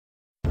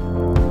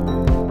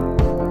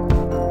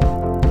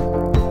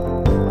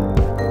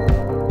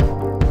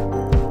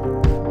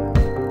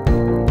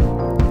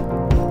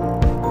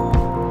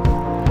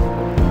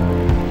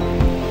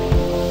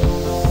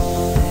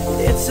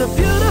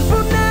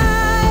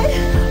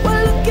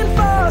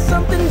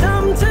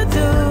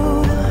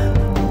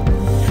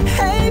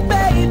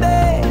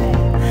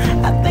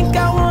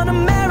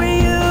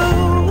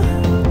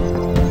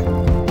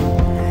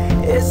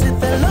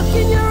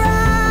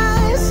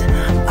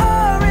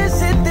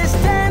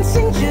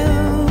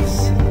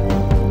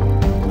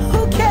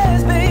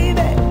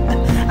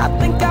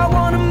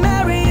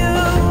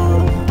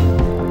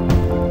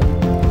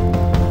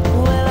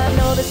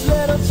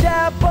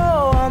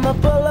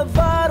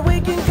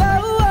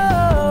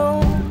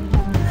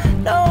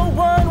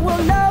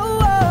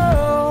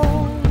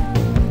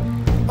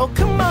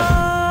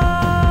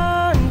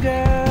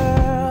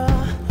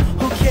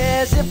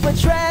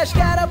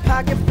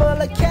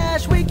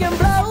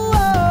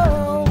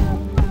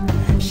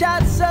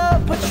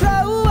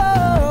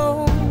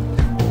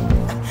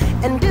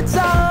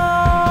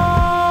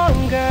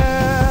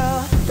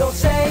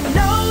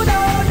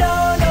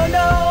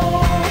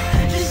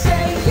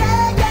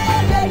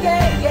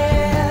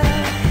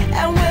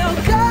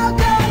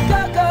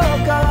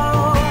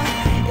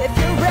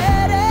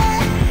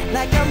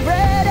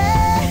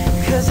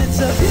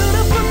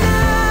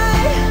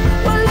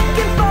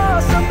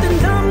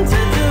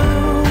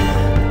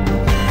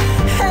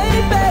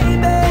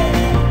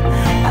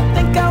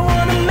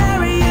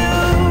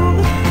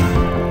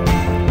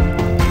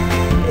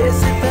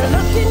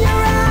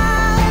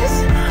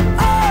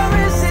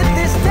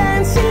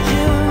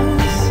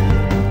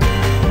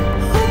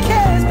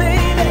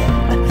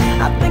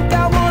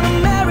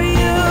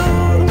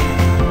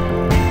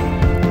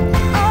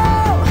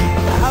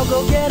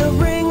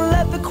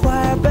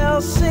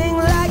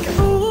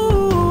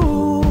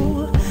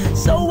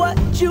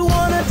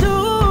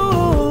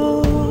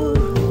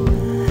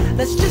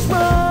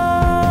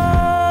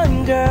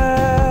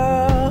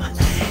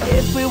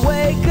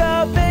wake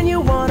up and you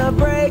wanna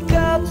break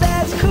up,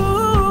 that's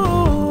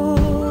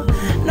cool.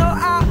 No,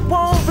 I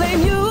won't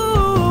blame you.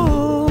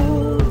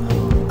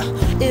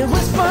 It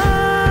was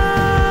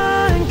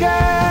fun,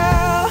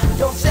 girl.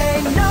 Don't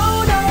say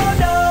no, no,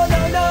 no,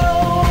 no, no.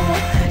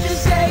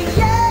 Just say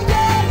yeah,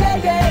 yeah, yeah,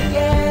 yeah,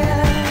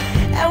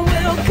 yeah. And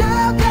we'll go,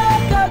 go,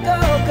 go, go,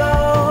 go.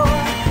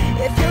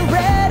 If you're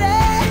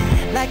ready,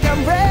 like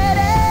I'm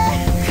ready.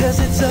 'Cause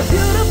it's a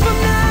beautiful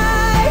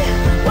night.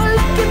 We're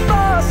looking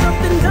for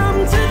something dumb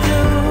to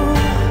do.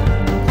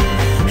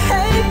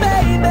 Hey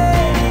baby,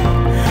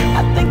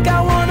 I think I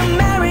wanna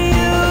marry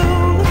you.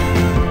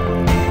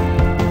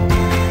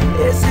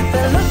 Is it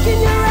the look in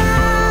your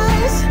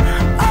eyes,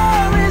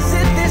 or is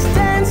it this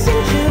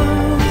dancing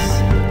juice?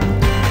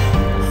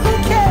 Who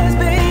cares,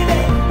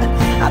 baby?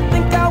 I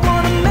think I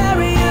wanna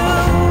marry you.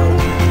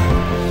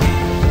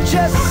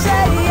 Just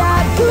say I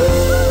do.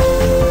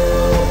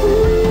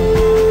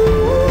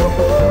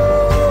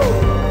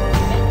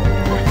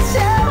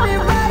 Tell me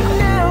right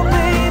now,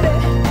 baby.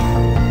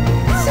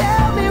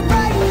 Tell me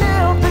right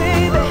now,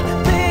 baby.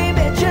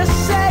 Baby, just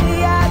say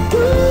I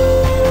do.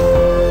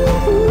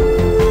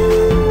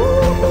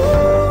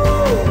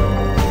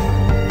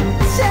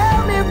 Tell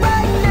me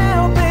right now,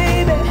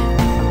 baby.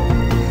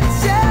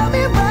 Tell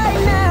me right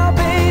now,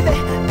 baby.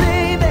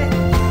 Baby,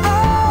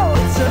 oh,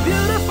 it's a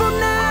beautiful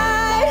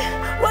night.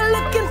 We're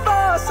looking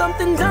for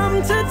something dumb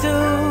to do.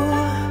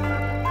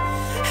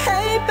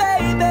 Hey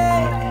baby,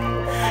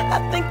 I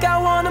think I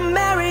wanna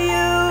marry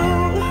you.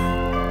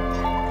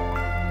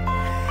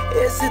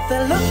 Is it the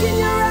look in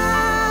your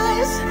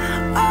eyes,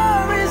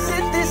 or is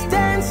it this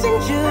dancing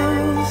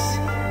juice?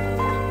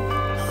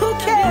 Who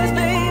cares,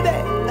 baby?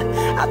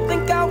 I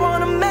think I wanna